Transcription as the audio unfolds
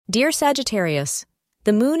Dear Sagittarius,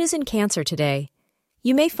 the moon is in Cancer today.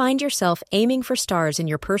 You may find yourself aiming for stars in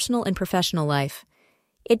your personal and professional life.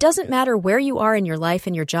 It doesn't matter where you are in your life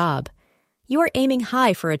and your job. You are aiming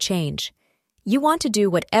high for a change. You want to do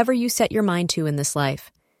whatever you set your mind to in this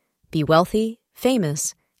life. Be wealthy,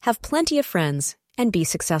 famous, have plenty of friends, and be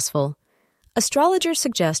successful. Astrologers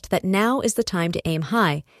suggest that now is the time to aim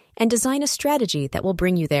high and design a strategy that will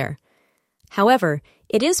bring you there. However,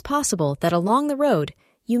 it is possible that along the road,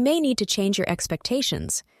 you may need to change your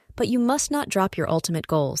expectations, but you must not drop your ultimate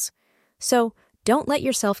goals. So, don't let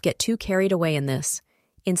yourself get too carried away in this.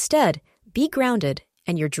 Instead, be grounded,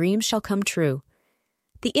 and your dreams shall come true.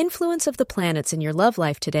 The influence of the planets in your love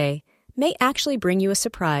life today may actually bring you a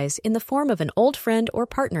surprise in the form of an old friend or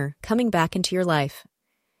partner coming back into your life.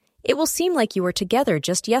 It will seem like you were together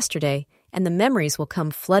just yesterday, and the memories will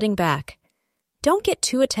come flooding back. Don't get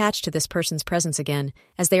too attached to this person's presence again,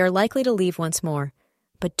 as they are likely to leave once more,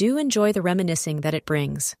 but do enjoy the reminiscing that it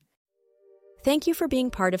brings. Thank you for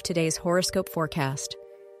being part of today's horoscope forecast.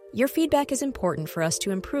 Your feedback is important for us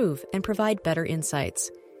to improve and provide better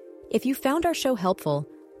insights. If you found our show helpful,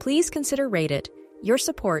 please consider rate it. Your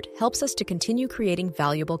support helps us to continue creating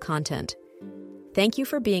valuable content. Thank you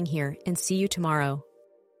for being here, and see you tomorrow.